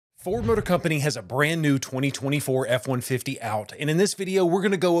Ford Motor Company has a brand new 2024 F-150 out, and in this video, we're going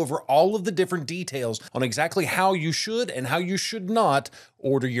to go over all of the different details on exactly how you should and how you should not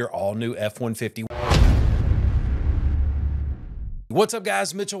order your all-new F-150. What's up,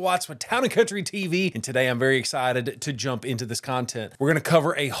 guys? Mitchell Watts with Town & Country TV, and today I'm very excited to jump into this content. We're going to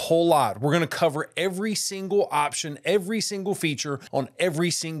cover a whole lot. We're going to cover every single option, every single feature on every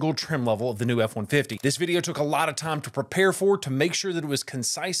single trim level of the new F-150. This video took a lot of time to prepare for, to make sure that it was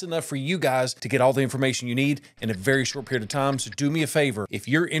concise enough for you guys to get all the information you need in a very short period of time. So do me a favor. If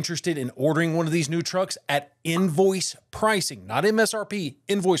you're interested in ordering one of these new trucks at invoice pricing, not MSRP,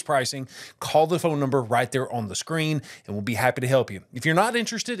 invoice pricing, call the phone number right there on the screen, and we'll be happy to help you. If you're not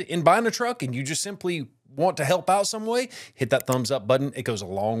interested in buying a truck and you just simply want to help out some way, hit that thumbs up button. It goes a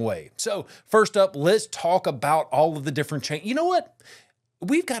long way. So first up, let's talk about all of the different changes. You know what?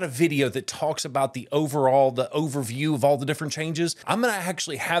 We've got a video that talks about the overview of all the different changes. I'm going to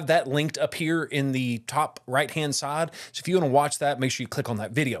actually have that linked up here in the top right-hand side. So if you want to watch that, make sure you click on that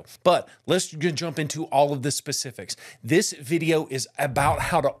video. But let's jump into all of the specifics. This video is about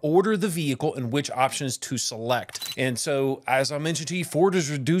how to order the vehicle and which options to select. And so, as I mentioned to you, Ford has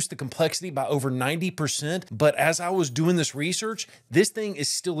reduced the complexity by over 90%. But as I was doing this research, this thing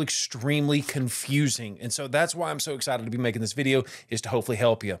is still extremely confusing. And so that's why I'm so excited to be making this video, is to hopefully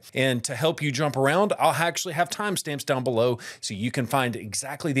help you. And to help you jump around, I'll actually have timestamps down below so you can find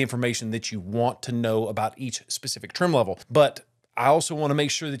exactly the information that you want to know about each specific trim level. But I also want to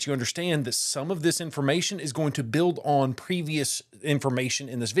make sure that you understand that some of this information is going to build on previous information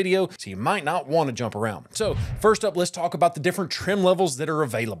in this video, so you might not want to jump around. So first up, let's talk about the different trim levels that are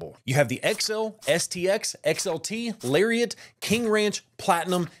available. You have the XL, STX, XLT, Lariat, King Ranch,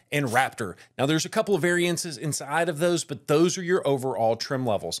 Platinum, and Raptor. Now there's a couple of variances inside of those, but those are your overall trim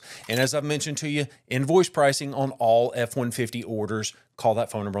levels. And as I've mentioned to you, invoice pricing on all F-150 orders. Call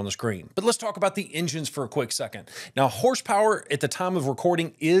that phone number on the screen. But let's talk about the engines for a quick second. Now, horsepower at the time of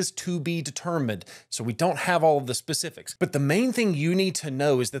recording is to be determined, so we don't have all of the specifics. But the main thing you need to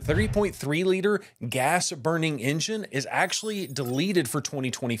know is the 3.3 liter gas burning engine is actually deleted for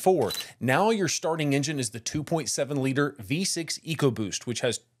 2024. Now your starting engine is the 2.7 liter V6 EcoBoost, which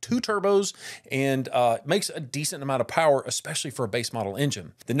has 2 turbos and makes a decent amount of power, especially for a base model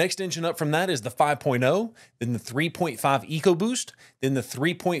engine. The next engine up from that is the 5.0, then the 3.5 EcoBoost, then the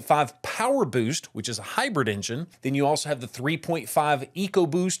 3.5 Power Boost, which is a hybrid engine. Then you also have the 3.5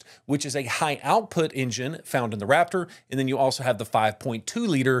 EcoBoost, which is a high output engine found in the Raptor. And then you also have the 5.2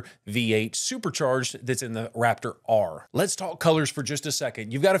 liter V8 supercharged that's in the Raptor R. Let's talk colors for just a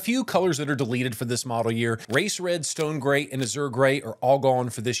second. You've got a few colors that are deleted for this model year. Race Red, Stone Gray, and Azure Gray are all gone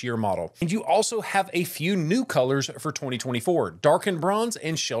for this year model. And you also have a few new colors for 2024, Darkened Bronze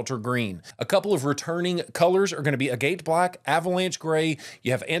and Shelter Green. A couple of returning colors are going to be Agate Black, Avalanche Gray,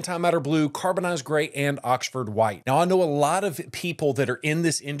 you have Antimatter Blue, Carbonized Gray, and Oxford White. Now, I know a lot of people that are in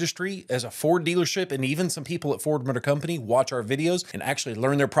this industry as a Ford dealership, and even some people at Ford Motor Company watch our videos and actually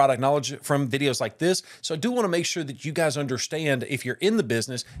learn their product knowledge from videos like this. So I do want to make sure that you guys understand, if you're in the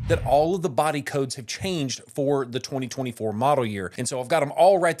business, that all of the body codes have changed for the 2024 model year. And so I've got them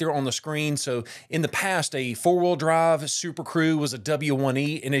all right there on the screen. So in the past, a 4-wheel drive Super Crew was a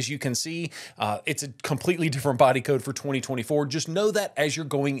W1E. And as you can see, it's a completely different body code for 2024. Just know that as you're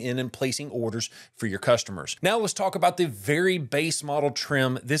going in and placing orders for your customers. Now let's talk about the very base model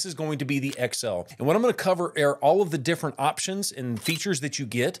trim. This is going to be the XL. And what I'm going to cover are all of the different options and features that you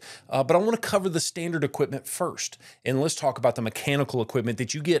get, but I want to cover the standard equipment first. And let's talk about the mechanical equipment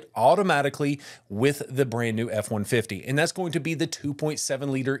that you get automatically with the brand new F-150. And that's going to be the 2.7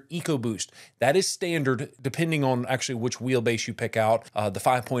 liter EcoBoost. That is standard depending on actually which wheelbase you pick out. The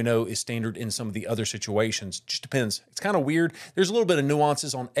 5.0 is standard in some of the other situations. Just depends. It's kind of weird. There's a little bit of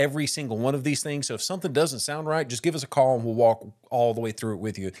nuances on every single one of these things. So if something doesn't sound right, just give us a call and we'll walk all the way through it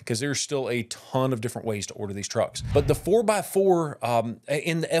with you, because there's still a ton of different ways to order these trucks. But the 4x4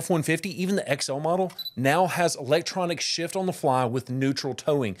 in the F-150, even the XL model, now has electronic shift on the fly with neutral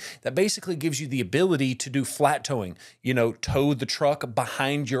towing. That basically gives you the ability to do flat towing, you know, tow the truck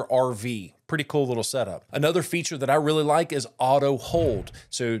behind your RV. Pretty cool little setup. Another feature that I really like is auto hold.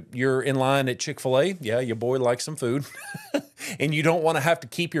 So you're in line at Chick-fil-A. Yeah, your boy likes some food. And you don't want to have to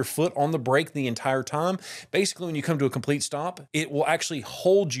keep your foot on the brake the entire time. Basically, when you come to a complete stop, it will actually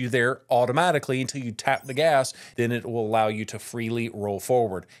hold you there automatically until you tap the gas. Then it will allow you to freely roll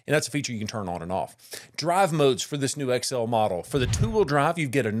forward. And that's a feature you can turn on and off. Drive modes for this new XL model. For the 2-wheel drive, you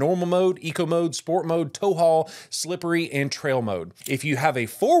get a normal mode, eco mode, sport mode, tow haul, slippery, and trail mode. If you have a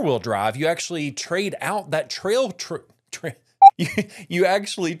 4-wheel drive, you actually trade out that trail you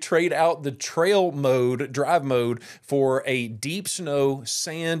actually trade out the trail mode, drive mode, for a deep snow,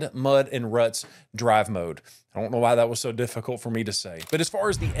 sand, mud, and ruts drive mode. I don't know why that was so difficult for me to say. But as far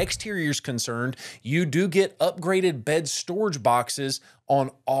as the exterior is concerned, you do get upgraded bed storage boxes on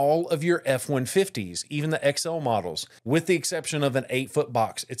all of your F-150s, even the XL models, with the exception of an 8-foot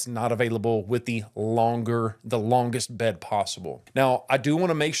box. It's not available with the longest bed possible. Now, I do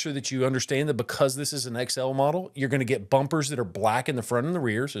want to make sure that you understand that because this is an XL model, you're going to get bumpers that are black in the front and the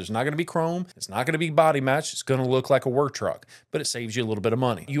rear. So it's not going to be chrome. It's not going to be body matched. It's going to look like a work truck, but it saves you a little bit of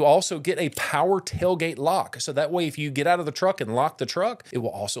money. You also get a power tailgate lock. So that way, if you get out of the truck and lock the truck, it will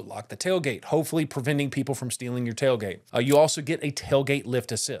also lock the tailgate, hopefully preventing people from stealing your tailgate. You also get a tailgate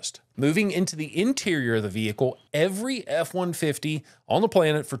lift assist. Moving into the interior of the vehicle, every F-150 on the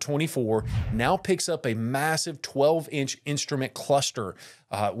planet for 24 now picks up a massive 12-inch instrument cluster,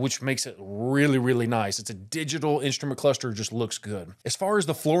 which makes it really, really nice. It's a digital instrument cluster, just looks good. As far as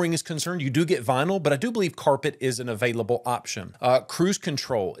the flooring is concerned, you do get vinyl, but I do believe carpet is an available option. Cruise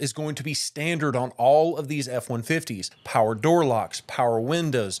control is going to be standard on all of these F-150s. Power door locks, power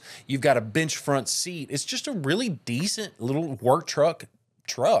windows. You've got a bench front seat. It's just a really decent little work truck,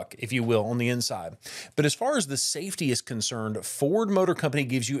 if you will, on the inside. But as far as the safety is concerned, Ford Motor Company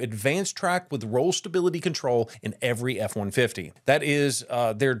gives you advanced track with roll stability control in every F-150. That is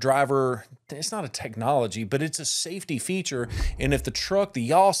their driver. It's not a technology, but it's a safety feature. And if the truck, the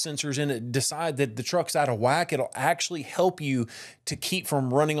yaw sensors in it decide that the truck's out of whack, it'll actually help you to keep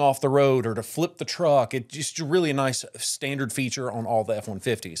from running off the road or to flip the truck. It's just really a nice standard feature on all the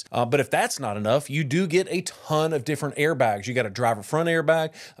F-150s. But if that's not enough, you do get a ton of different airbags. You got a driver front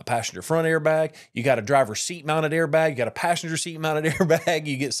airbag, a passenger front airbag, you got a driver seat mounted airbag, you got a passenger seat mounted airbag,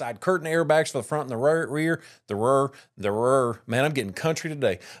 you get side curtain airbags for the front and the rear, man, I'm getting country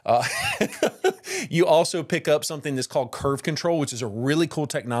today. You also pick up something that's called curve control, which is a really cool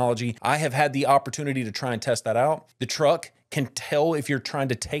technology. I have had the opportunity to try and test that out. The truck can tell if you're trying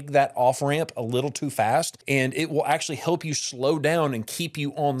to take that off ramp a little too fast, and it will actually help you slow down and keep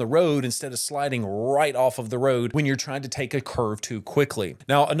you on the road instead of sliding right off of the road when you're trying to take a curve too quickly.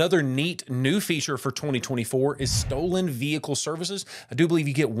 Now, another neat new feature for 2024 is stolen vehicle services. I do believe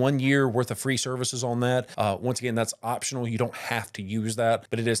you get 1 year worth of free services on that. Once again, that's optional. You don't have to use that,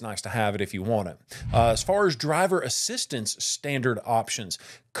 but it is nice to have it if you want it. As far as driver assistance standard options,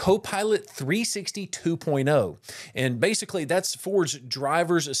 Copilot 360 2.0. And basically that's Ford's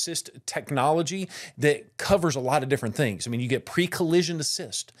driver's assist technology that covers a lot of different things. I mean, you get pre-collision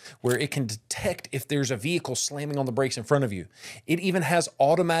assist, where it can detect if there's a vehicle slamming on the brakes in front of you. It even has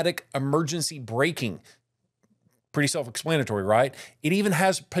automatic emergency braking. Pretty self-explanatory, right? It even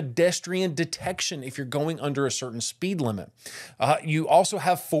has pedestrian detection if you're going under a certain speed limit. You also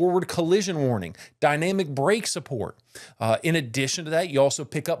have forward collision warning, dynamic brake support. In addition to that, you also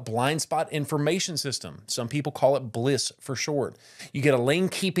pick up blind spot information system. Some people call it BLISS for short. You get a lane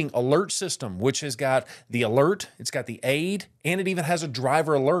keeping alert system, which has got the alert, it's got the aid, and it even has a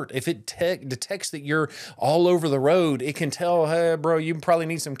driver alert. If it detects that you're all over the road, it can tell, hey, bro, you probably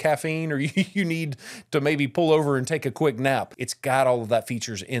need some caffeine, or you need to maybe pull over and take a quick nap. It's got all of that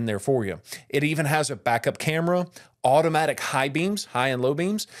features in there for you. It even has a backup camera, automatic high beams, high and low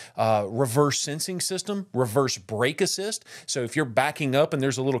beams, reverse sensing system, reverse brake assist. So if you're backing up and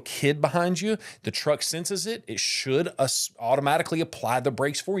there's a little kid behind you, the truck senses it. It should automatically apply the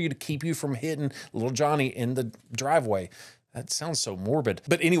brakes for you to keep you from hitting little Johnny in the driveway. That sounds so morbid.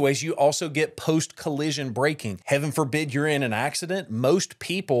 But anyways, you also get post-collision braking. Heaven forbid you're in an accident. Most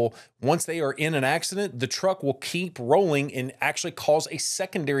people, once they are in an accident, the truck will keep rolling and actually cause a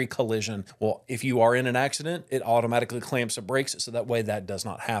secondary collision. Well, if you are in an accident, it automatically clamps the brakes, so that way that does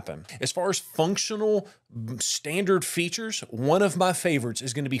not happen. As far as functional standard features, one of my favorites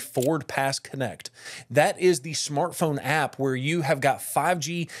is going to be Ford Pass Connect. That is the smartphone app where you have got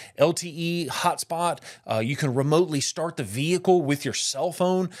 5G LTE hotspot. You can remotely start the vehicle with your cell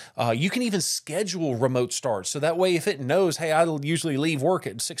phone. You can even schedule remote starts. So that way, if it knows, hey, I usually leave work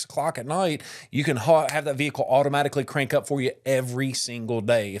at 6 o'clock at night, you can have that vehicle automatically crank up for you every single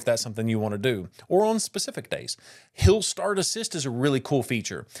day if that's something you want to do, or on specific days. Hill Start Assist is a really cool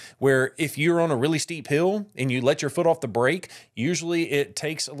feature where if you're on a really steep hill and you let your foot off the brake, usually it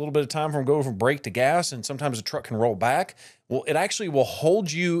takes a little bit of time from going from brake to gas, and sometimes the truck can roll back. Well, it actually will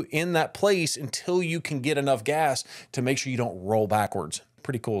hold you in that place until you can get enough gas to make sure you don't roll backwards.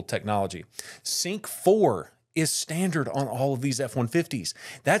 Pretty cool technology. Sync 4 is standard on all of these F-150s.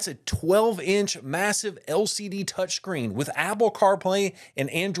 That's a 12-inch massive LCD touchscreen with Apple CarPlay and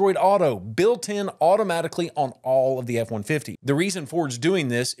Android Auto built in automatically on all of the F-150. The reason Ford's doing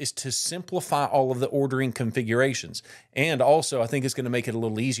this is to simplify all of the ordering configurations. And also, I think it's going to make it a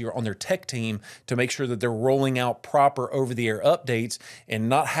little easier on their tech team to make sure that they're rolling out proper over-the-air updates, and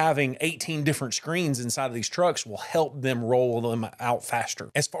not having 18 different screens inside of these trucks will help them roll them out faster.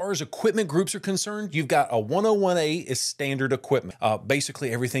 As far as equipment groups are concerned, you've got a 101A is standard equipment,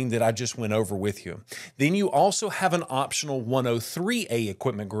 basically everything that I just went over with you. Then you also have an optional 103A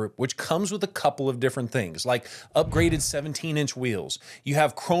equipment group, which comes with a couple of different things, like upgraded 17-inch wheels. You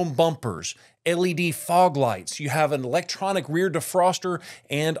have chrome bumpers, LED fog lights. You have an electronic rear defroster,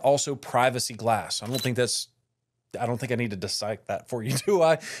 and also privacy glass. I don't think I need to dissect that for you, do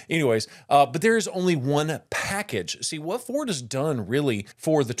I? Anyways, but there is only one package. See, what Ford has done really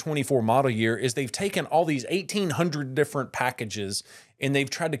for the 24 model year is they've taken all these 1,800 different packages and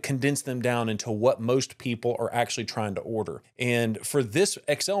they've tried to condense them down into what most people are actually trying to order. And for this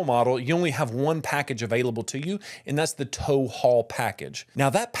XL model, you only have one package available to you, and that's the tow haul package.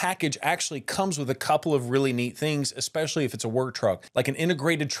 Now, that package actually comes with a couple of really neat things, especially if it's a work truck, like an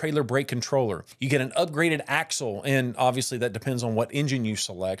integrated trailer brake controller. You get an upgraded axle, and obviously that depends on what engine you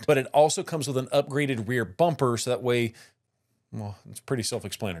select, but it also comes with an upgraded rear bumper, so that way, well, it's pretty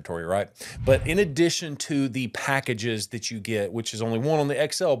self-explanatory, right? But in addition to the packages that you get, which is only one on the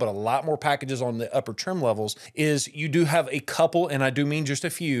XL, but a lot more packages on the upper trim levels, is you do have a couple, and I do mean just a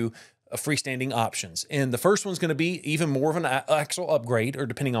few, freestanding options. And the first one's going to be even more of an axle upgrade, or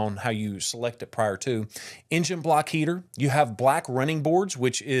depending on how you select it prior to. Engine block heater. You have black running boards,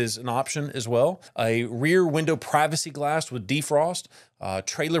 which is an option as well. A rear window privacy glass with defrost.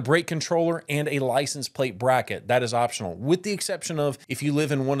 Trailer brake controller, and a license plate bracket. That is optional, with the exception of if you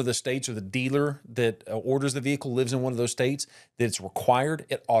live in one of the states, or the dealer that orders the vehicle lives in one of those states that it's required,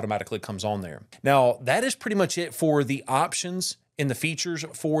 it automatically comes on there. Now, that is pretty much it for the options and the features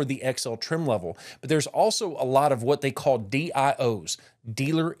for the XL trim level. But there's also a lot of what they call DIOs,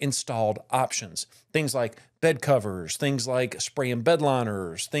 dealer installed options. Things like bed covers, things like spray and bed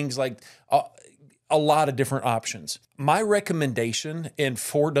liners, things like a lot of different options. My recommendation, and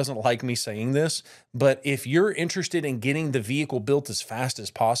Ford doesn't like me saying this, but if you're interested in getting the vehicle built as fast as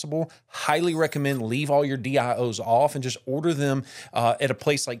possible, highly recommend leave all your DIOs off and just order them at a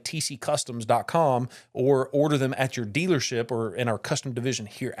place like tccustoms.com, or order them at your dealership or in our custom division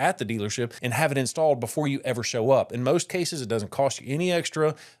here at the dealership, and have it installed before you ever show up. In most cases, it doesn't cost you any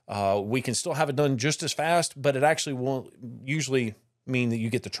extra. We can still have it done just as fast, but it actually won't usually mean that you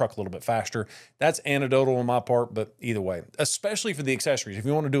get the truck a little bit faster. That's anecdotal on my part, but either way, especially for the accessories. If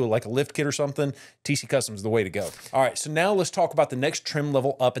you want to do like a lift kit or something, TC Customs is the way to go. All right, so now let's talk about the next trim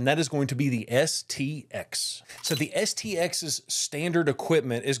level up, and that is going to be the STX. So the STX's standard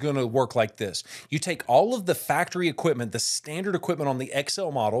equipment is going to work like this. You take all of the factory equipment, the standard equipment on the XL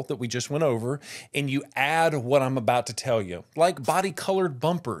model that we just went over, and you add what I'm about to tell you, like body colored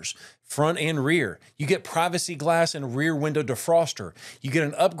bumpers, front and rear. You get privacy glass and rear window defroster. You get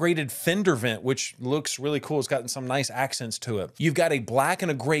an upgraded fender vent, which looks really cool. It's gotten some nice accents to it. You've got a black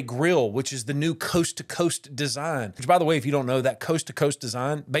and a gray grille, which is the new coast-to-coast design, which, by the way, if you don't know, that coast-to-coast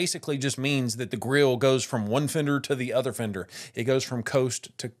design basically just means that the grille goes from one fender to the other fender. It goes from coast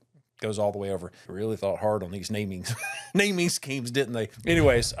to goes all the way over. I really thought hard on these naming schemes, didn't they?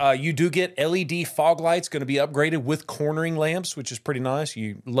 Anyways, you do get LED fog lights, going to be upgraded with cornering lamps, which is pretty nice.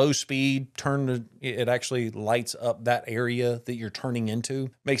 You low speed, it actually lights up that area that you're turning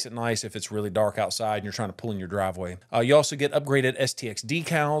into. Makes it nice if it's really dark outside and you're trying to pull in your driveway. You also get upgraded STX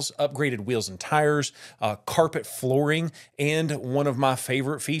decals, upgraded wheels and tires, carpet flooring, and one of my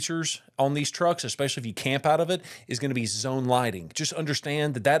favorite features on these trucks, especially if you camp out of it, is going to be zone lighting. Just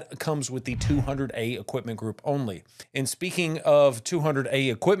understand that that comes with the 200A equipment group only. And speaking of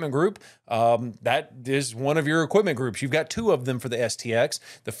 200A equipment group, that is one of your equipment groups. You've got two of them for the STX.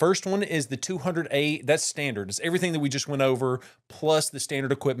 The first one is the 200A. That's standard. It's everything that we just went over, plus the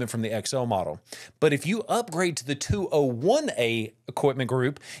standard equipment from the XL model. But if you upgrade to the 201A equipment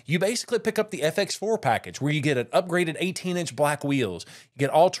group, you basically pick up the FX4 package, where you get an upgraded 18-inch black wheels, you get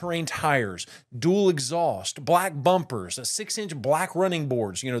all-terrain tires, dual exhaust, black bumpers, a 6-inch black running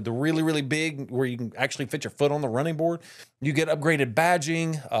boards, you know, the really, really big where you can actually fit your foot on the running board. You get upgraded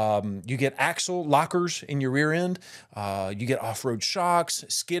badging, you get axle lockers in your rear end, you get off-road shocks,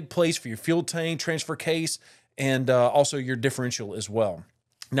 skid plates for your fuel tank, transfer case, and also your differential as well.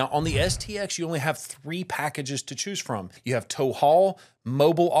 Now on the STX, you only have 3 packages to choose from. You have tow haul,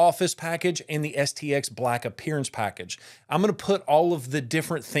 mobile office package, and the STX black appearance package. I'm gonna put all of the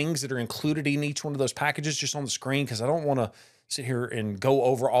different things that are included in each one of those packages just on the screen because I don't wanna sit here and go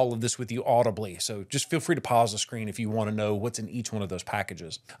over all of this with you audibly. So just feel free to pause the screen if you want to know what's in each one of those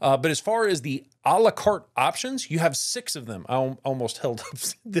packages. But as far as the a la carte options, you have 6 of them. I almost held up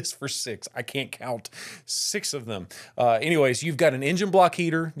this for 6. I can't count 6 of them. Anyways, you've got an engine block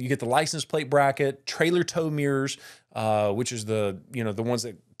heater. You get the license plate bracket, trailer tow mirrors, which is the ones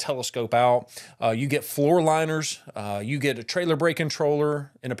that telescope out. You get floor liners. You get a trailer brake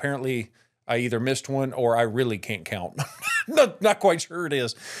controller, and apparently I either missed one or I really can't count. Not quite sure it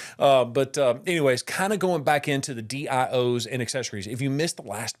is. Anyways, kind of going back into the DIOs and accessories. If you missed the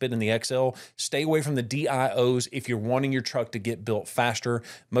last bit in the XL, stay away from the DIOs if you're wanting your truck to get built faster.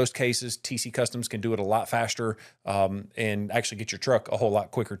 Most cases, TC Customs can do it a lot faster and actually get your truck a whole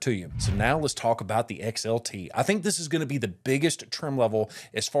lot quicker to you. So now let's talk about the XLT. I think this is going to be the biggest trim level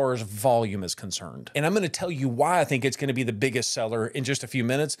as far as volume is concerned. And I'm going to tell you why I think it's going to be the biggest seller in just a few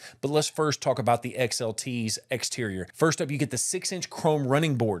minutes. But let's first talk about the XLT's exterior. First up, you get the 6-inch chrome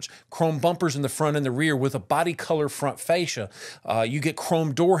running boards, chrome bumpers in the front and the rear with a body color front fascia. You get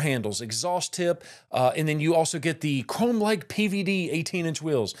chrome door handles, exhaust tip, and then you also get the chrome-like PVD 18-inch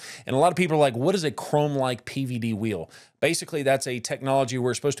wheels. And a lot of people are like, what is a chrome-like PVD wheel? Basically, that's a technology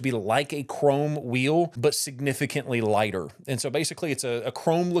where it's supposed to be like a chrome wheel, but significantly lighter. And so basically, it's a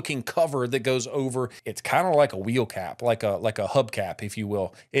chrome-looking cover that goes over. It's kind of like a wheel cap, like a hubcap, if you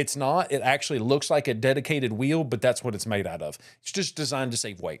will. It's not. It actually looks like a dedicated wheel, but that's what it's made out of. It's just designed to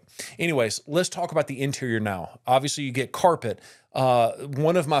save weight. Anyways, let's talk about the interior now. Obviously, you get carpet.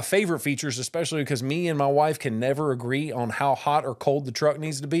 One of my favorite features, especially because me and my wife can never agree on how hot or cold the truck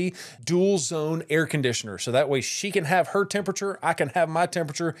needs to be, dual zone air conditioner. So that way she can have her temperature, I can have my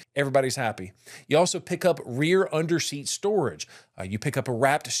temperature, everybody's happy. You also pick up rear underseat storage. You pick up a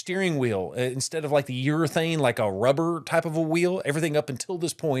wrapped steering wheel instead of like the urethane, like a rubber type of a wheel. Everything up until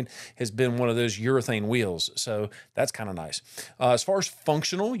this point has been one of those urethane wheels. So that's kind of nice. As far as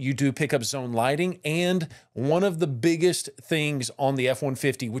functional, you do pick up zone lighting and one of the biggest things on the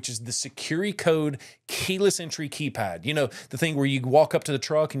F-150, which is the security code keyless entry keypad. You know, the thing where you walk up to the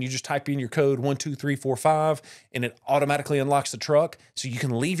truck and you just type in your code 12345 and it automatically unlocks the truck. So you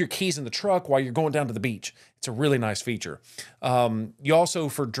can leave your keys in the truck while you're going down to the beach. It's a really nice feature. You also,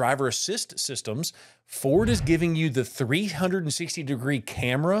 for driver assist systems, Ford is giving you the 360-degree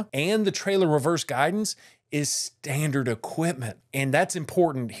camera and the trailer reverse guidance is standard equipment. And that's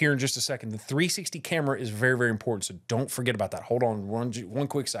important here in just a second. The 360 camera is very, very important. So don't forget about that. Hold on one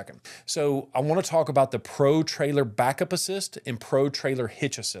quick second. So I want to talk about the Pro Trailer Backup Assist and Pro Trailer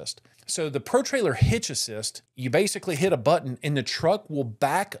Hitch Assist. So the Pro Trailer Hitch Assist, you basically hit a button and the truck will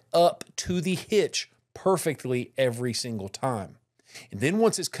back up to the hitch perfectly every single time. And then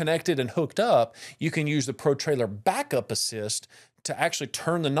once it's connected and hooked up, you can use the Pro Trailer Backup Assist to actually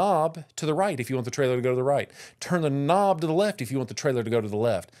turn the knob to the right if you want the trailer to go to the right. Turn the knob to the left if you want the trailer to go to the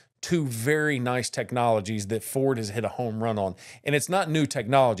left. Two very nice technologies that Ford has hit a home run on. And it's not new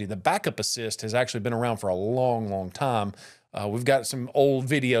technology. The Backup Assist has actually been around for a long, long time. We've got some old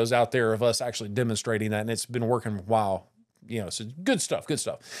videos out there of us actually demonstrating that, and it's been working a while. You know, so good stuff, good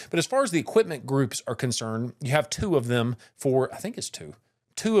stuff. But as far as the equipment groups are concerned, you have 2 of them for, I think it's 2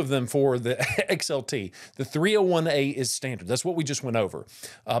 of them for the XLT. The 301A is standard. That's what we just went over.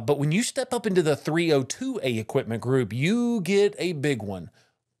 But when you step up into the 302A equipment group, you get a big one,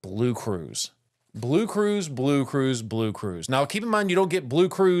 Blue Cruise. Blue Cruise, Blue Cruise, Blue Cruise. Now, keep in mind, you don't get Blue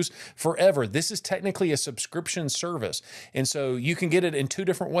Cruise forever. This is technically a subscription service. And so you can get it in 2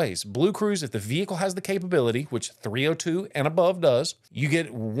 different ways. Blue Cruise, if the vehicle has the capability, which 302 and above does, you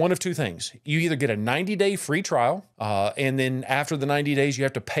get one of 2 things. You either get a 90-day free trial, and then after the 90 days, you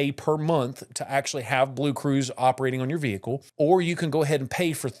have to pay per month to actually have Blue Cruise operating on your vehicle, or you can go ahead and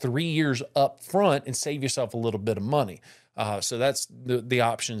pay for 3 years up front and save yourself a little bit of money. So that's the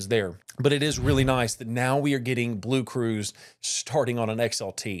options there. But it is really nice that now we are getting Blue Cruise starting on an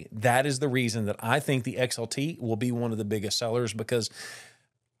XLT. That is the reason that I think the XLT will be one of the biggest sellers because,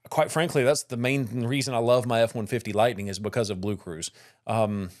 quite frankly, that's the main reason I love my F-150 Lightning is because of Blue Cruise.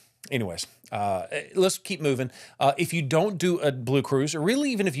 Anyways, let's keep moving. If you don't do a Blue Cruise, or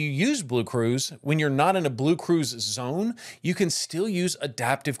really even if you use Blue Cruise, when you're not in a Blue Cruise zone, you can still use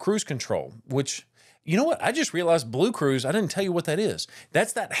adaptive cruise control, which... You know what? I just realized Blue Cruise, I didn't tell you what that is.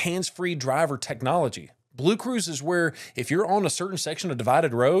 That's that hands-free driver technology. Blue Cruise is where if you're on a certain section of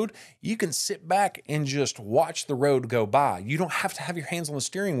divided road, you can sit back and just watch the road go by. You don't have to have your hands on the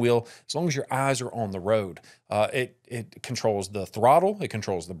steering wheel as long as your eyes are on the road. It controls the throttle, it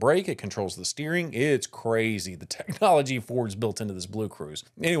controls the brake, it controls the steering. It's crazy, the technology Ford's built into this Blue Cruise.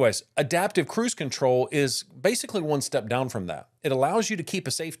 Anyways, adaptive cruise control is basically one step down from that. It allows you to keep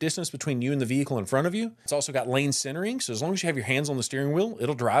a safe distance between you and the vehicle in front of you. It's also got lane centering, so as long as you have your hands on the steering wheel,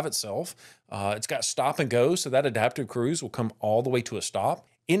 it'll drive itself. It's got stop and go, so that adaptive cruise will come all the way to a stop.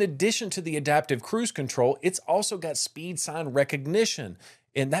 In addition to the adaptive cruise control, it's also got speed sign recognition.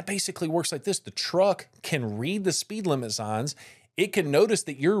 And that basically works like this. The truck can read the speed limit signs. It can notice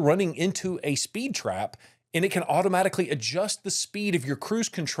that you're running into a speed trap, and it can automatically adjust the speed of your cruise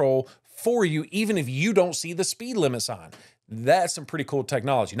control for you, even if you don't see the speed limit sign. That's some pretty cool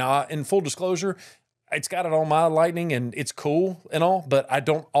technology. Now, in full disclosure, it's got it on my Lightning and it's cool and all, but I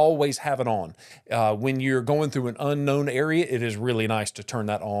don't always have it on. When you're going through an unknown area, it is really nice to turn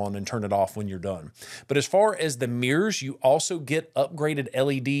that on and turn it off when you're done. But as far as the mirrors, you also get upgraded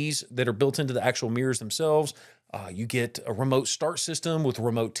LEDs that are built into the actual mirrors themselves. You get a remote start system with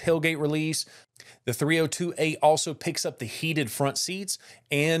remote tailgate release. The 302A also picks up the heated front seats,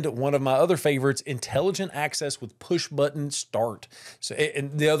 and one of my other favorites, intelligent access with push button start. So,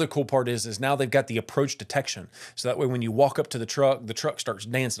 and the other cool part is now they've got the approach detection. So that way when you walk up to the truck starts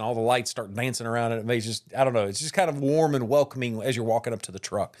dancing, all the lights start dancing around it. It makes just, I don't know, it's just kind of warm and welcoming as you're walking up to the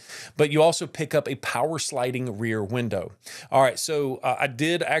truck. But you also pick up a power sliding rear window. All right, so I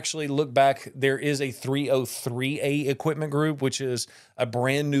did actually look back. There is a 303A equipment group, which is a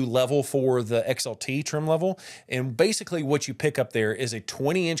brand new level for the XLT trim level. And basically what you pick up there is a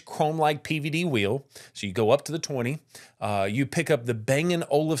 20-inch chrome-like PVD wheel. So you go up to the 20. You pick up the Bang &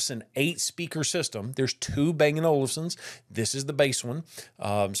 Olufsen 8-speaker system. There's two Bang & Olufsens. This is the base one.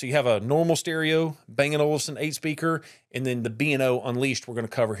 So you have a normal stereo, Bang & Olufsen 8-speaker, and then the B&O Unleashed we're going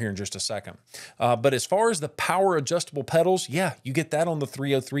to cover here in just a second. But as far as the power adjustable pedals, yeah, you get that on the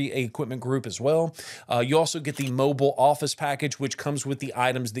 303A equipment group as well. You also get the mobile office package, which comes with the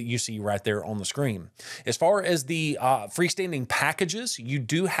items that you see right there on the screen. As far as the freestanding packages, you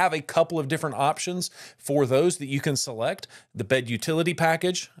do have a couple of different options for those that you can select. The bed utility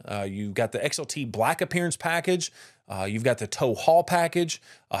package, you've got the XLT black appearance package, you've got the tow haul package,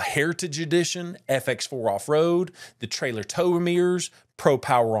 a heritage edition, FX4 off-road, the trailer tow mirrors, Pro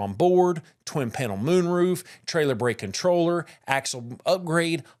Power on board, twin panel moonroof, trailer brake controller, axle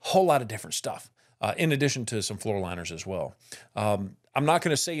upgrade, whole lot of different stuff. In addition to some floor liners as well. I'm not going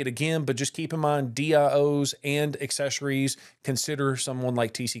to say it again, but just keep in mind DIOs and accessories. Consider someone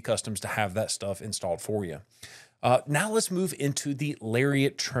like TC Customs to have that stuff installed for you. Now let's move into the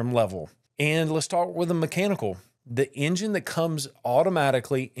Lariat trim level. And let's start with the mechanical. The engine that comes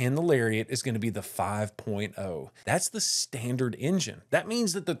automatically in the Lariat is going to be the 5.0. That's the standard engine. That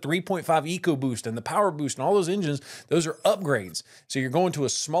means that the 3.5 EcoBoost and the Power Boost and all those engines, those are upgrades. So you're going to a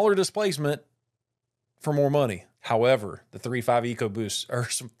smaller displacement for more money. However, the 3.5 EcoBoosts are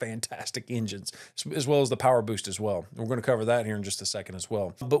some fantastic engines, as well as the Power Boost as well. We're going to cover that here in just a second as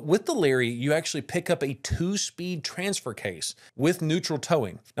well. But with the Lariat, you actually pick up a 2-speed transfer case with neutral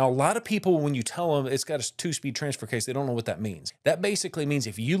towing. Now, a lot of people, when you tell them it's got a 2-speed transfer case, they don't know what that means. That basically means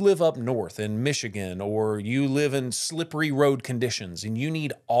if you live up north in Michigan, or you live in slippery road conditions and you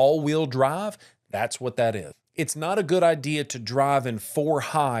need all-wheel drive, that's what that is. It's not a good idea to drive in 4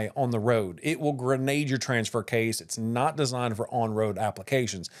 high on the road. It will grenade your transfer case. It's not designed for on-road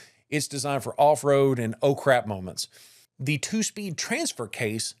applications. It's designed for off-road and oh crap moments. The 2-speed transfer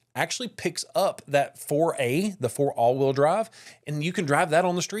case actually picks up that 4A, the 4 all-wheel drive, and you can drive that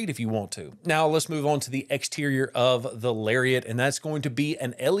on the street if you want to. Now let's move on to the exterior of the Lariat, and that's going to be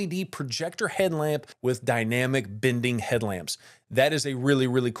an LED projector headlamp with dynamic bending headlamps. That is a really,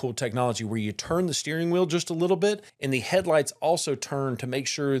 really cool technology where you turn the steering wheel just a little bit, and the headlights also turn to make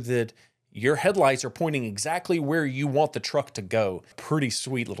sure that your headlights are pointing exactly where you want the truck to go. Pretty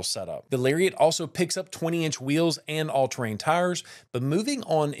sweet little setup. The Lariat also picks up 20-inch wheels and all-terrain tires, but moving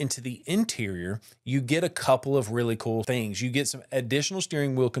on into the interior, you get a couple of really cool things. You get some additional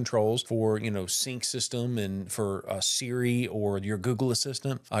steering wheel controls for, sync system and for Siri or your Google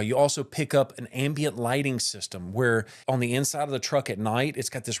Assistant. You also pick up an ambient lighting system where on the inside of the truck at night, it's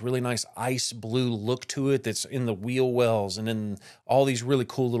got this really nice ice blue look to it that's in the wheel wells and in all these really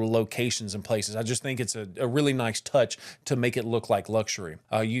cool little locations and places. I just think it's a really nice touch to make it look like luxury.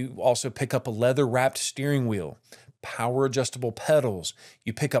 You also pick up a leather wrapped steering wheel, power adjustable pedals.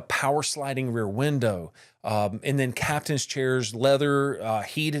 You pick up power sliding rear window, and then captain's chairs, leather,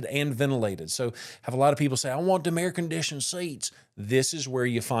 heated and ventilated. So have a lot of people say, I want them air conditioned seats. This is where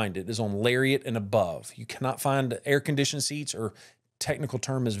you find it, is on Lariat and above. You cannot find air conditioned seats or technical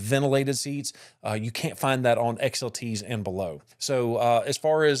term is ventilated seats. You can't find that on XLTs and below. So as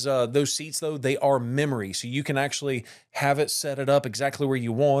far as those seats though, they are memory. So you can actually have it set it up exactly where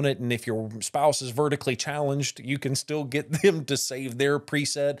you want it. And if your spouse is vertically challenged, you can still get them to save their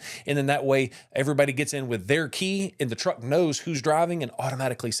preset. And then that way everybody gets in with their key and the truck knows who's driving and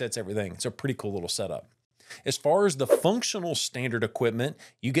automatically sets everything. It's a pretty cool little setup. As far as the functional standard equipment,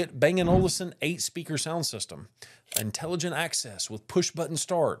 you get Bang & Olufsen 8-speaker sound system, intelligent access with push button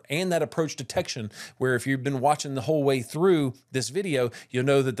start, and that approach detection where if you've been watching the whole way through this video, you'll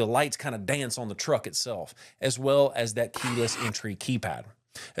know that the lights kind of dance on the truck itself, as well as that keyless entry keypad.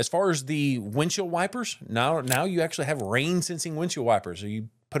 As far as the windshield wipers, now you actually have rain sensing windshield wipers. So you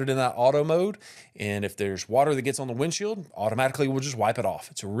put it in that auto mode, and if there's water that gets on the windshield, automatically we'll just wipe it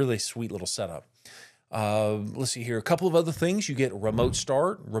off. It's a really sweet little setup. Let's see here. A couple of other things. You get remote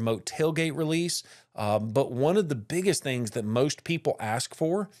start, remote tailgate release. But one of the biggest things that most people ask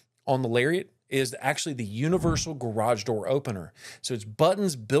for on the Lariat is actually the universal garage door opener. So it's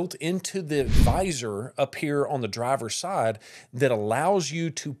buttons built into the visor up here on the driver's side that allows you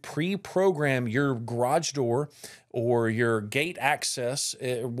to pre-program your garage door or your gate access,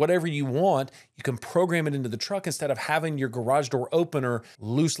 whatever you want. You can program it into the truck instead of having your garage door opener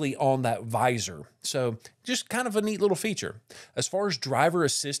loosely on that visor. So just kind of a neat little feature. As far as driver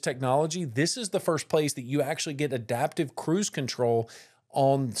assist technology, this is the first place that you actually get adaptive cruise control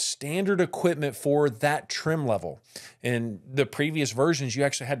on standard equipment for that trim level. In the previous versions, you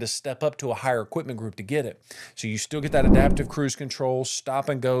actually had to step up to a higher equipment group to get it. So you still get that adaptive cruise control, stop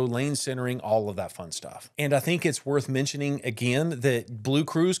and go, lane centering, all of that fun stuff. And I think it's worth mentioning again that Blue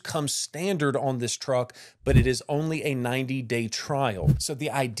Cruise comes standard on this truck, but it is only a 90-day trial. So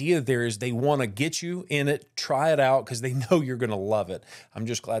the idea there is they want to get you in it, try it out, because they know you're going to love it. I'm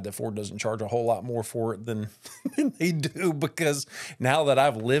just glad that Ford doesn't charge a whole lot more for it than they do, because now that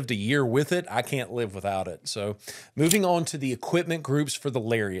I've lived a year with it, I can't live without it. So moving on to the equipment groups for the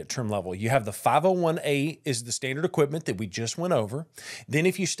Lariat trim level, you have the 501A is the standard equipment that we just went over. Then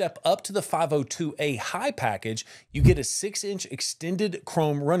if you step up to the 502A high package, you get a 6-inch extended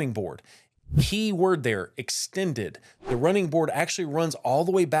chrome running board. Key word there, extended. The running board actually runs all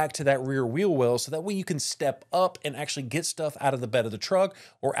the way back to that rear wheel well, so that way you can step up and actually get stuff out of the bed of the truck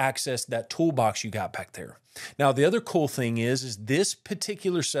or access that toolbox you got back there. Now, the other cool thing is this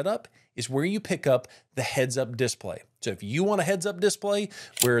particular setup is where you pick up the heads-up display. So if you want a heads-up display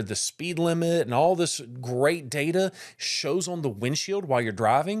where the speed limit and all this great data shows on the windshield while you're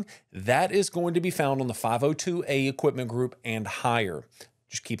driving, that is going to be found on the 502A equipment group and higher.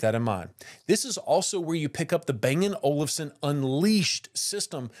 Just keep that in mind. This is also where you pick up the Bang & Olufsen Unleashed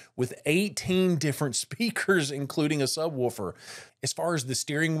system with 18 different speakers, including a subwoofer. As far as the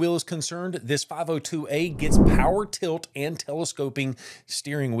steering wheel is concerned, this 502A gets power tilt and telescoping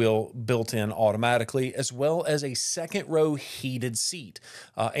steering wheel built in automatically, as well as a second row heated seat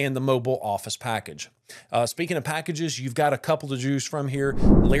and the mobile office package. Speaking of packages, you've got a couple to choose from here.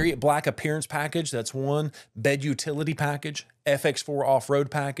 Lariat Black Appearance Package, that's one. Bed Utility Package, FX4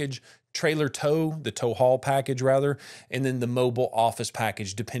 Off-Road Package, Trailer Tow, the tow haul package rather, and then the Mobile Office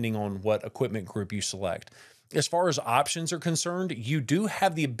Package, depending on what equipment group you select. As far as options are concerned, you do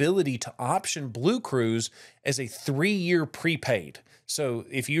have the ability to option Blue Cruise as a 3-year prepaid. So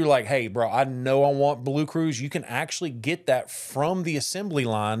if you're like, hey, bro, I know I want Blue Cruise, you can actually get that from the assembly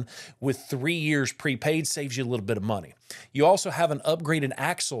line with 3 years prepaid, saves you a little bit of money. You also have an upgraded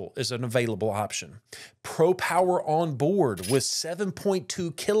axle as an available option. Pro Power on board with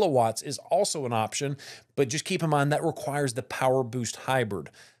 7.2 kilowatts is also an option, but just keep in mind that requires the Power Boost Hybrid.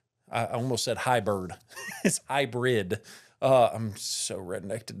 I almost said hybrid. It's hybrid. I'm so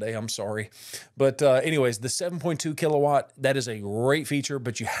redneck today. I'm sorry. But anyways, the 7.2 kilowatt, that is a great feature,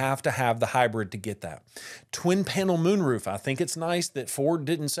 but you have to have the hybrid to get that. Twin panel moonroof. I think it's nice that Ford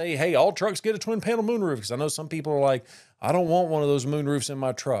didn't say, hey, all trucks get a twin panel moonroof, because I know some people are like, I don't want one of those moonroofs in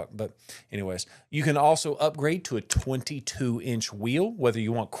my truck. But anyways, you can also upgrade to a 22-inch wheel, whether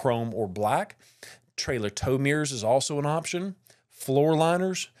you want chrome or black. Trailer tow mirrors is also an option. Floor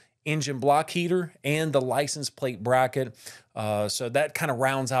liners, engine block heater, and the license plate bracket. So that kind of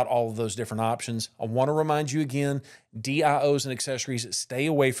rounds out all of those different options. I want to remind you again, DIOs and accessories, stay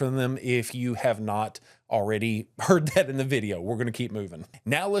away from them if you have not already heard that in the video. We're going to keep moving.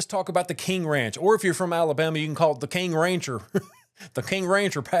 Now let's talk about the King Ranch, or if you're from Alabama, you can call it the King Rancher, the King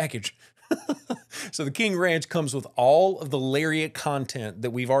Rancher package. So the King Ranch comes with all of the Lariat content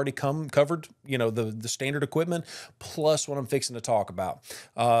that we've already covered, you know, the standard equipment, plus what I'm fixing to talk about.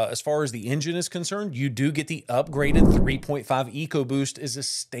 As far as the engine is concerned, you do get the upgraded 3.5 EcoBoost as a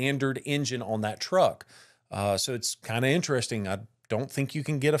standard engine on that truck. So it's kind of interesting. I don't think you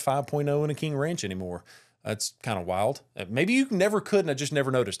can get a 5.0 in a King Ranch anymore. That's kind of wild. Maybe you never could, and I just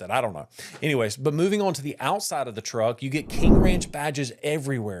never noticed that. I don't know. Anyways, but moving on to the outside of the truck, you get King Ranch badges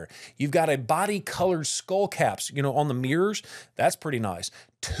everywhere. You've got a body-colored skull caps, you know, on the mirrors. That's pretty nice.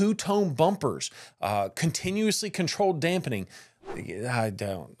 Two-tone bumpers, continuously controlled dampening.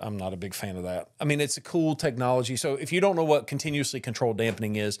 I'm not a big fan of that. I mean, it's a cool technology. So if you don't know what continuously controlled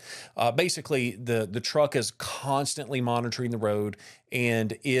dampening is, basically the truck is constantly monitoring the road.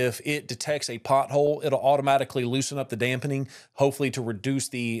 And if it detects a pothole, it'll automatically loosen up the dampening, hopefully to reduce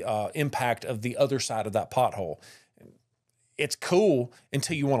the impact of the other side of that pothole. It's cool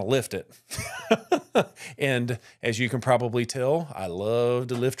until you want to lift it. And as you can probably tell, I love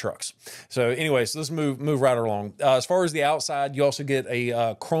to lift trucks. So anyways, let's move right along. As far as the outside, you also get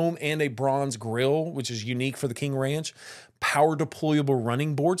a chrome and a bronze grille, which is unique for the King Ranch. Power deployable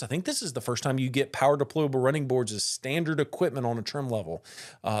running boards. I think this is the first time you get power deployable running boards as standard equipment on a trim level.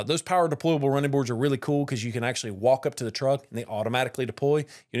 Those power deployable running boards are really cool because you can actually walk up to the truck and they automatically deploy. You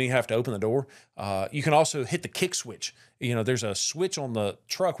don't even have to open the door. You can also hit the kick switch. You know, there's a switch on the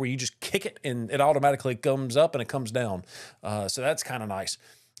truck where you just kick it and it automatically comes up and it comes down. So that's kind of nice.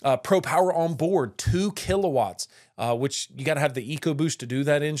 Pro Power on board, 2 kilowatts, which you got to have the EcoBoost to do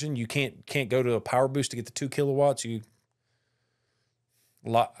that engine. You can't go to a Power Boost to get the 2 kilowatts.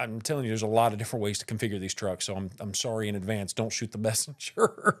 I'm telling you, there's a lot of different ways to configure these trucks, so I'm sorry in advance. Don't shoot the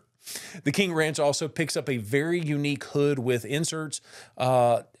messenger. The King Ranch also picks up a very unique hood with inserts.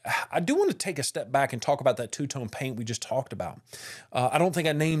 I do want to take a step back and talk about that two-tone paint we just talked about. I don't think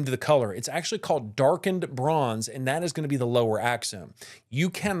I named the color. It's actually called Darkened Bronze, and that is going to be the lower accent. You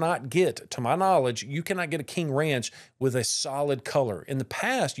cannot get, to my knowledge, you cannot get a King Ranch with a solid color. In the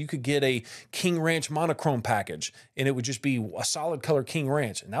past, you could get a King Ranch monochrome package, and it would just be a solid color King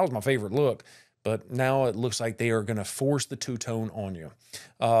Ranch, and that was my favorite look. But now it looks like they are going to force the two-tone on you.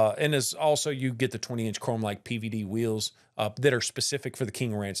 And as also you get the 20-inch chrome-like PVD wheels that are specific for the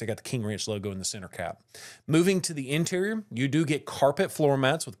King Ranch. They got the King Ranch logo in the center cap. Moving to the interior, you do get carpet floor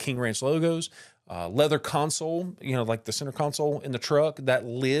mats with King Ranch logos, leather console, you know, like the center console in the truck. That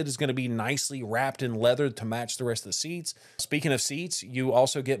lid is going to be nicely wrapped in leather to match the rest of the seats. Speaking of seats, you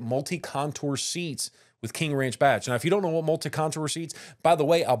also get multi-contour seats with King Ranch badge. Now, if you don't know what multi-contour seats, by the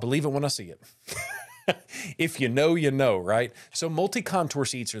way, I'll believe it when I see it. If you know, right? So multi-contour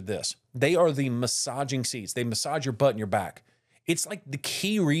seats are this. They are the massaging seats. They massage your butt and your back. It's like the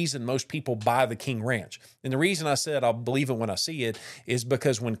key reason most people buy the King Ranch. And the reason I said I'll believe it when I see it is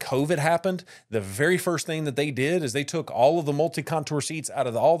because when COVID happened, the very first thing that they did is they took all of the multi-contour seats out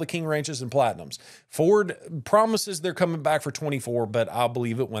of all the King Ranches and Platinums. Ford promises they're coming back for 24, but I'll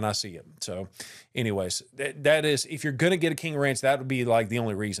believe it when I see it. So anyways, that is, if you're going to get a King Ranch, that would be like the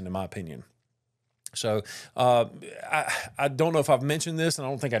only reason in my opinion. So I don't know if I've mentioned this, and I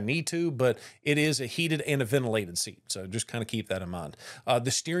don't think I need to, but it is a heated and a ventilated seat. So just kind of keep that in mind. The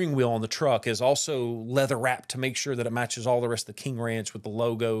steering wheel on the truck is also leather wrapped to make sure that it matches all the rest of the King Ranch with the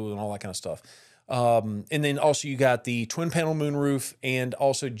logo and all that kind of stuff. And then also you got the twin panel moonroof and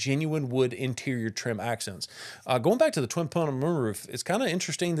also genuine wood interior trim accents. Going back to the twin panel moonroof, it's kind of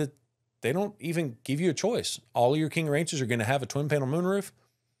interesting that they don't even give you a choice. All of your King Ranches are going to have a twin panel moonroof.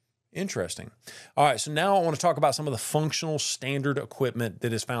 Interesting. All right, so now I want to talk about some of the functional standard equipment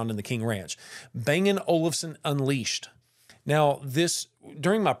that is found in the King Ranch. Bang & Olufsen Unleashed. Now, this,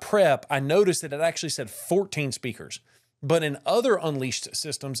 during my prep, I noticed that it actually said 14 speakers. But in other Unleashed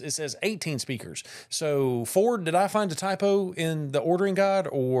systems, it says 18 speakers. So, Ford, did I find a typo in the ordering guide,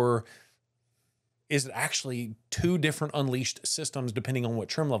 or is it actually 2 different Unleashed systems depending on what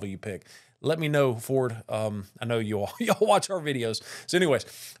trim level you pick? Let me know, Ford. I know y'all watch our videos. So anyways,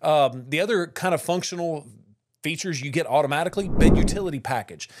 the other kind of functional features you get automatically, bed utility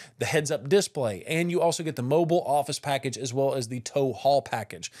package, the heads-up display, and you also get the mobile office package as well as the tow haul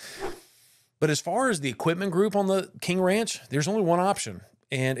package. But as far as the equipment group on the King Ranch, there's only one option,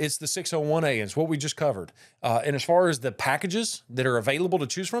 and it's the 601A, and it's what we just covered. And as far as the packages that are available to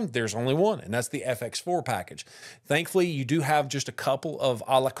choose from, there's only one, and that's the FX4 package. Thankfully, you do have just a couple of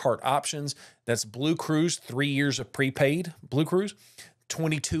a la carte options. That's Blue Cruise, 3 years of prepaid Blue Cruise,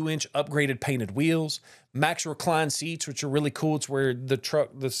 22-inch upgraded painted wheels, Max Recline seats, which are really cool. It's where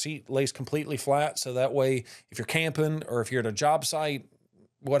the seat lays completely flat, so that way if you're camping or if you're at a job site,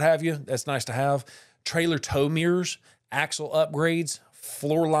 what have you, that's nice to have. Trailer tow mirrors, axle upgrades,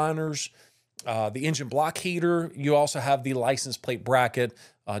 floor liners, the engine block heater. You also have the license plate bracket,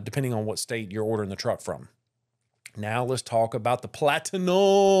 depending on what state you're ordering the truck from. Now let's talk about the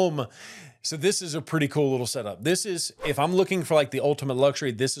Platinum. So this is a pretty cool little setup. This is, if I'm looking for like the ultimate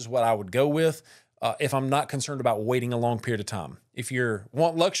luxury, this is what I would go with. if I'm not concerned about waiting a long period of time. If you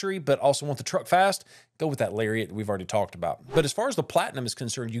want luxury, but also want the truck fast, go with that Lariat we've already talked about. But as far as the Platinum is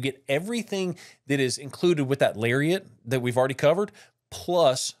concerned, you get everything that is included with that Lariat that we've already covered,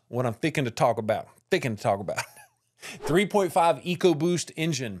 plus what I'm thinking to talk about. 3.5 EcoBoost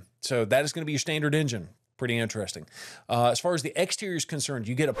engine. So that is going to be your standard engine. Pretty interesting. As far as the exterior is concerned,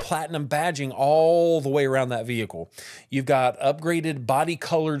 you get a platinum badging all the way around that vehicle. You've got upgraded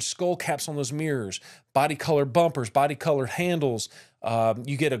body-colored skull caps on those mirrors, body-colored bumpers, body-colored handles.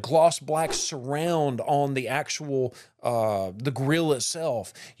 You get a gloss black surround on the actual the grille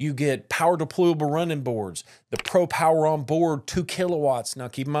itself. You get power deployable running boards, the Pro Power on board, 2 kilowatts. Now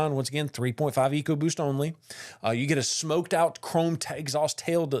keep in mind, once again, 3.5 EcoBoost only. You get a smoked out chrome exhaust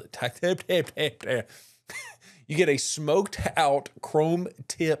tail. You get a smoked out chrome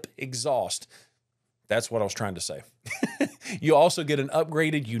tip exhaust. That's what I was trying to say. You also get an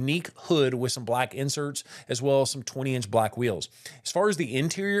upgraded unique hood with some black inserts, as well as some 20-inch black wheels. As far as the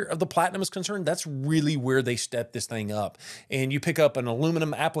interior of the Platinum is concerned, that's really where they step this thing up. And you pick up an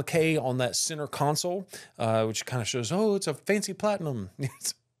aluminum applique on that center console, which kind of shows, oh, it's a fancy Platinum.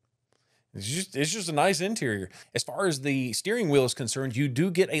 It's just a nice interior. As far as the steering wheel is concerned, you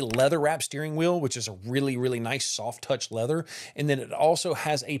do get a leather wrap steering wheel, which is a really, really nice soft touch leather. And then it also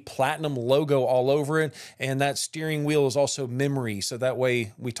has a Platinum logo all over it. And that steering wheel is also memory. So that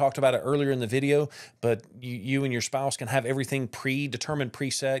way, we talked about it earlier in the video, but you and your spouse can have everything predetermined,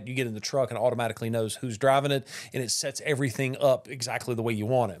 preset. You get in the truck and it automatically knows who's driving it, and it sets everything up exactly the way you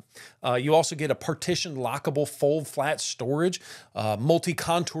want it. You also get a partition lockable fold flat storage,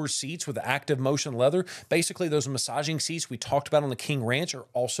 multi-contour seats with active motion leather. Basically, those massaging seats we talked about on the King Ranch are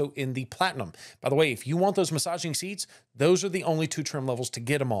also in the Platinum. By the way, if you want those massaging seats, those are the only 2 trim levels to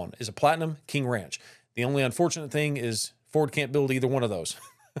get them on, is a Platinum, King Ranch. The only unfortunate thing is Ford can't build either one of those.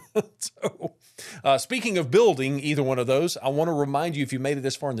 So, speaking of building either one of those, I want to remind you, if you made it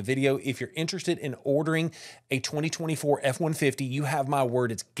this far in the video, if you're interested in ordering a 2024 F-150, you have my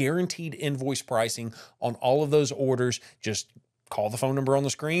word, it's guaranteed invoice pricing on all of those orders. Just call the phone number on the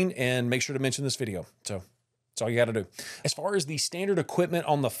screen and make sure to mention this video. So that's all you got to do. As far as the standard equipment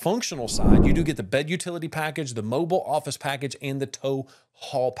on the functional side, you do get the bed utility package, the mobile office package, and the tow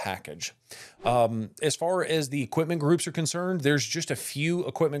haul package. As far as the equipment groups are concerned, there's just a few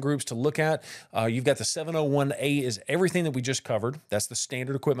equipment groups to look at. You've got the 701A is everything that we just covered. That's the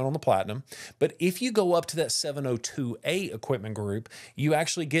standard equipment on the Platinum. But if you go up to that 702A equipment group, you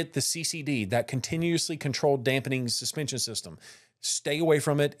actually get the CCD, that continuously controlled dampening suspension system. Stay away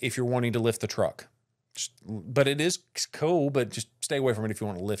from it if you're wanting to lift the truck. But it is cool, but just stay away from it if you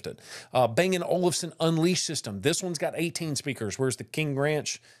want to lift it. Bang & Olufsen Unleashed system. This one's got 18 speakers, whereas the King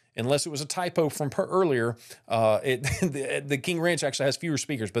Ranch, unless it was a typo from earlier, the King Ranch actually has fewer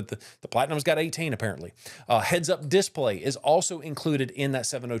speakers, but the Platinum's got 18 apparently. Heads-up display is also included in that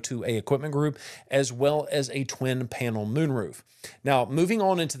 702A equipment group, as well as a twin-panel moonroof. Now, moving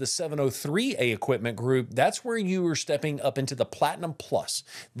on into the 703A equipment group, that's where you are stepping up into the Platinum Plus.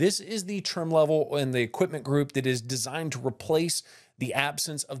 This is the trim level in the equipment group that is designed to replace the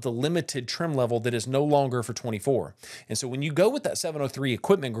absence of the limited trim level that is no longer for 24. And so when you go with that 703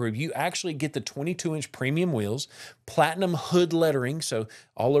 equipment group, you actually get the 22-inch premium wheels, Platinum hood lettering. So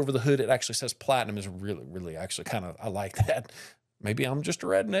all over the hood, it actually says Platinum. Is really, really actually kind of, I like that. Maybe I'm just a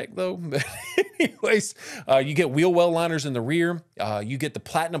redneck though. But anyways, you get wheel well liners in the rear. You get the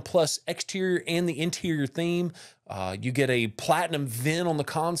Platinum Plus exterior and the interior theme. You get a Platinum VIN on the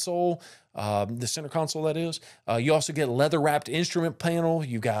console, the center console that is. You also get leather wrapped instrument panel.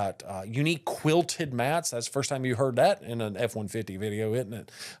 You got unique quilted mats. That's the first time you heard that in an F-150 video, isn't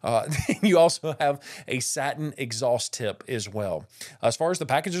it? You also have a satin exhaust tip as well. As far as the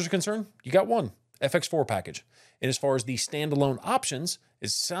packages are concerned, you got one FX4 package. And as far as the standalone options, it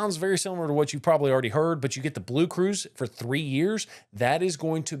sounds very similar to what you probably already heard, but you get the Blue Cruise for 3 years. That is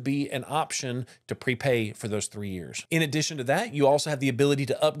going to be an option to prepay for those 3 years. In addition to that, you also have the ability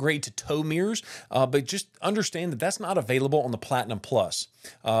to upgrade to tow mirrors, but just understand that that's not available on the Platinum Plus.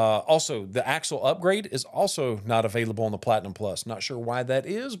 Also, the axle upgrade is also not available on the Platinum Plus. Not sure why that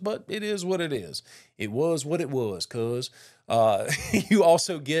is, but it is what it is. It was what it was, cuz. You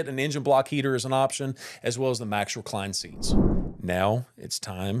also get an engine block heater as an option, as well as the Max Recline seats. Now it's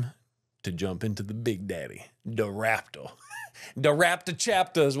time to jump into the Big Daddy, the Raptor. The Raptor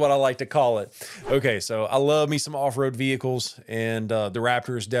chapter is what I like to call it. Okay, so I love me some off-road vehicles, and the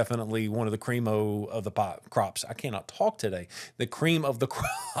Raptor is definitely one of the cream-o of the crops. I cannot talk today. The cream of the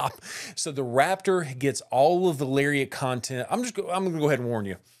crop. So the Raptor gets all of the Lariat content. I'm going to go ahead and warn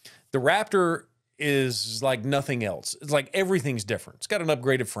you. The Raptor is like nothing else. It's like everything's different. It's got an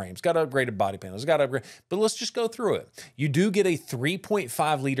upgraded frame. It's got upgraded body panels. It's got upgrade. But let's just go through it. You do get a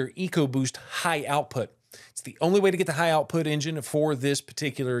 3.5 liter EcoBoost high output. It's the only way to get the high output engine for this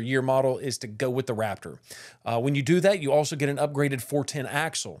particular year model is to go with the Raptor. When you do that, you also get an upgraded 410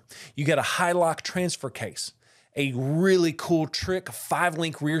 axle. You get a high lock transfer case. A really cool trick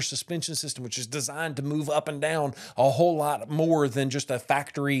 5-link rear suspension system, which is designed to move up and down a whole lot more than just a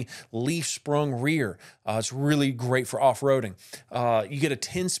factory leaf sprung rear. It's really great for off-roading. You get a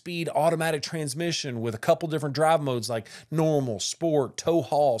 10-speed automatic transmission with a couple different drive modes like normal, sport, tow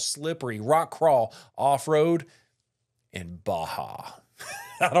haul, slippery, rock crawl, off-road, and Baja.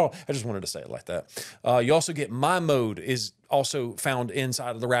 I just wanted to say it like that. You also get My Mode is also found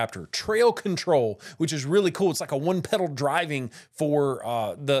inside of the Raptor. Trail control, which is really cool. It's like a one-pedal driving for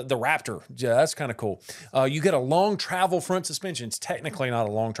the Raptor. Yeah, that's kind of cool. You get a long travel front suspension. It's technically not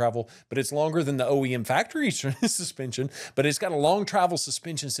a long travel, but it's longer than the OEM factory suspension, but it's got a long travel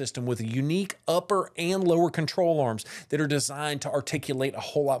suspension system with a unique upper and lower control arms that are designed to articulate a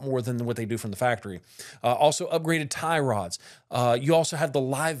whole lot more than what they do from the factory. Also upgraded tie rods. You also have the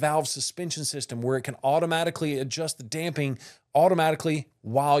live valve suspension system where it can automatically adjust the damping automatically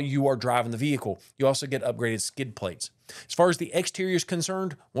while you are driving the vehicle. You also get upgraded skid plates. As far as the exterior is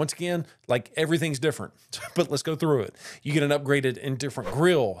concerned, once again, like everything's different, but let's go through it. You get an upgraded and different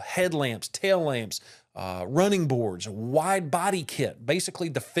grille, headlamps, tail lamps, running boards, wide body kit. Basically,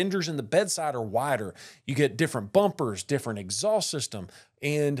 the fenders in the bedside are wider. You get different bumpers, different exhaust system,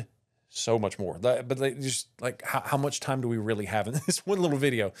 and so much more. But they just like, how much time do we really have in this one little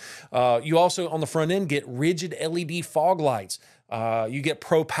video? You also on the front end get rigid LED fog lights. You get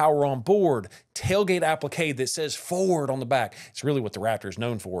Pro Power on board, tailgate applique that says forward on the back. It's really what the Raptor is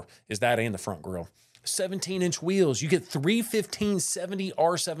known for, is that and the front grille. 17-inch wheels. You get 3 1570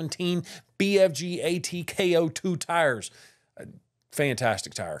 R17 BFG ATKO2 tires.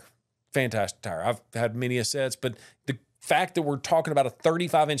 Fantastic tire. Fantastic tire. I've had many a sets, but the fact that we're talking about a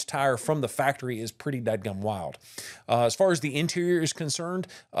 35-inch tire from the factory is pretty dadgum wild. As far as the interior is concerned,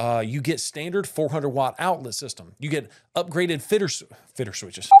 you get standard 400-watt outlet system. You get upgraded fitter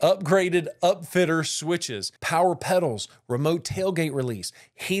switches, upgraded upfitter switches, power pedals, remote tailgate release,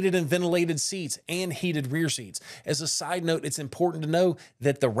 heated and ventilated seats, and heated rear seats. As a side note, it's important to know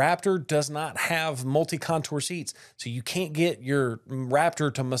that the Raptor does not have multi-contour seats, so you can't get your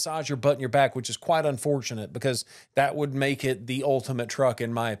Raptor to massage your butt and your back, which is quite unfortunate because that would make it the ultimate truck,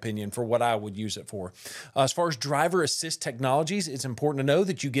 in my opinion, for what I would use it for. As far as driver assist technologies, it's important to know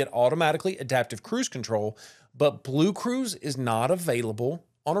that you get automatically adaptive cruise control, but Blue Cruise is not available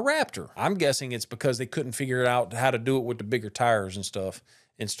on a Raptor. I'm guessing it's because they couldn't figure out how to do it with the bigger tires and stuff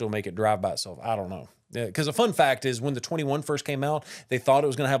and still make it drive by itself. I don't know. Because a fun fact is when the 21 first came out, they thought it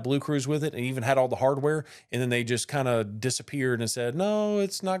was going to have Blue Cruise with it and even had all the hardware. And then they just kind of disappeared and said, no,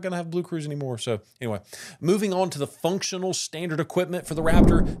 it's not going to have Blue Cruise anymore. So anyway, moving on to the functional standard equipment for the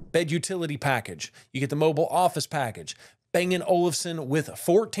Raptor, bed utility package. You get the mobile office package. Bang & Olufsen with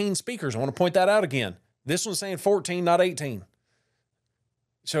 14 speakers. I want to point that out again. This one's saying 14, not 18.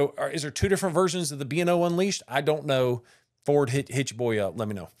 So is there two different versions of the B&O Unleashed? I don't know. Ford, hit your boy up. Let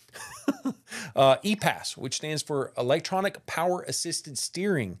me know. EPAS, which stands for Electronic Power Assisted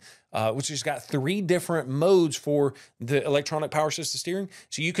Steering, which has got 3 different modes for the electronic power assisted steering.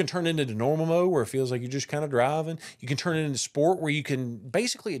 So you can turn it into normal mode where it feels like you're just kind of driving. You can turn it into sport where you can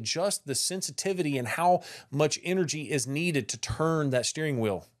basically adjust the sensitivity and how much energy is needed to turn that steering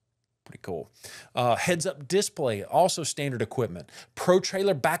wheel. Pretty cool. Heads-up display, also standard equipment. Pro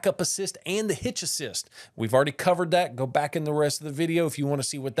Trailer Backup Assist and the Hitch Assist. We've already covered that. Go back in the rest of the video if you want to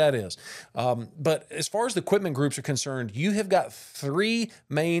see what that is. But as far as the equipment groups are concerned, you have got 3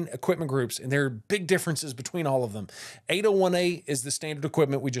 main equipment groups, and there are big differences between all of them. 801A is the standard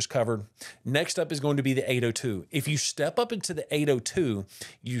equipment we just covered. Next up is going to be the 802. If you step up into the 802,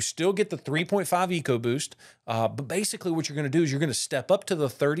 you still get the 3.5 EcoBoost, but basically what you're going to do is you're going to step up to the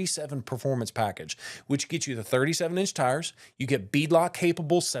 37 performance package, which gets you the 37-inch tires. You get beadlock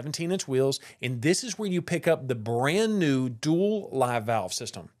capable 17-inch wheels, and this is where you pick up the brand new dual live valve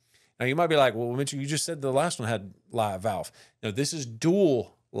system. Now you might be like, well, Mitchell, you just said the last one had live valve. No, this is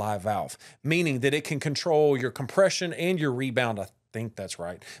dual live valve, meaning that it can control your compression and your rebound. I think that's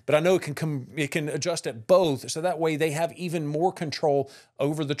right, but I know it can adjust at both, so that way they have even more control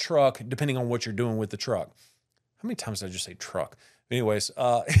over the truck depending on what you're doing with the truck. How many times did I just say truck? Anyways,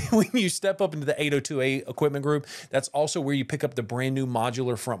 when you step up into the 802A equipment group, that's also where you pick up the brand new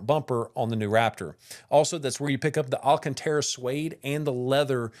modular front bumper on the new Raptor. Also, that's where you pick up the Alcantara suede and the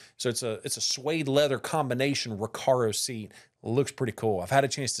leather. So it's a suede leather combination Recaro seat. looks pretty cool. I've had a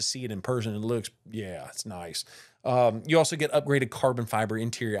chance to see it in person. It looks, yeah, it's nice. You also get upgraded carbon fiber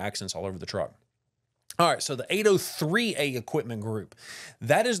interior accents all over the truck. All right, so the 803A equipment group,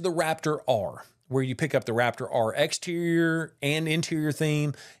 that is the Raptor R, where you pick up the Raptor R exterior and interior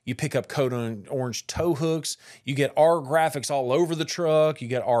theme. You pick up code orange tow hooks. You get R graphics all over the truck. You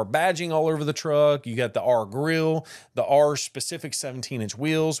get R badging all over the truck. You got the R grille, the R specific 17-inch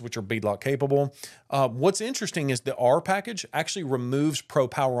wheels, which are beadlock capable. What's interesting is the R package actually removes Pro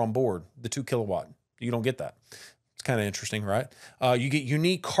Power on board, the 2 kilowatt. You don't get that. It's kind of interesting, right? You get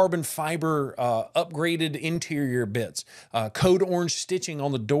unique carbon fiber upgraded interior bits, code orange stitching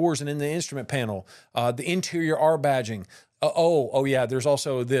on the doors and in the instrument panel, the interior R badging. Oh yeah, there's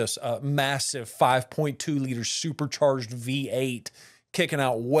also this massive 5.2 liter supercharged V8 kicking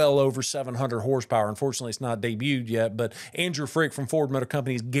out well over 700 horsepower. Unfortunately, it's not debuted yet, but Andrew Frick from Ford Motor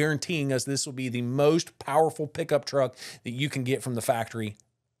Company is guaranteeing us this will be the most powerful pickup truck that you can get from the factory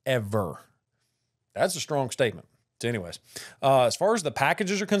ever. That's a strong statement. So anyways, as far as the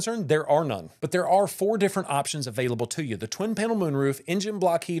packages are concerned, there are none, but there are 4 different options available to you. The twin panel moonroof, engine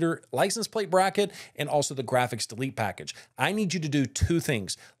block heater, license plate bracket, and also the graphics delete package. I need you to do 2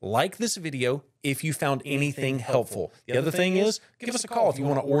 things. Like this video if you found anything helpful. The other thing is, give us a call if you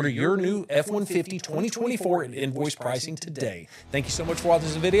want to order your new F-150 2024 at invoice pricing today. Thank you so much for watching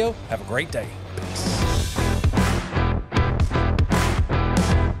this video. Have a great day. Peace.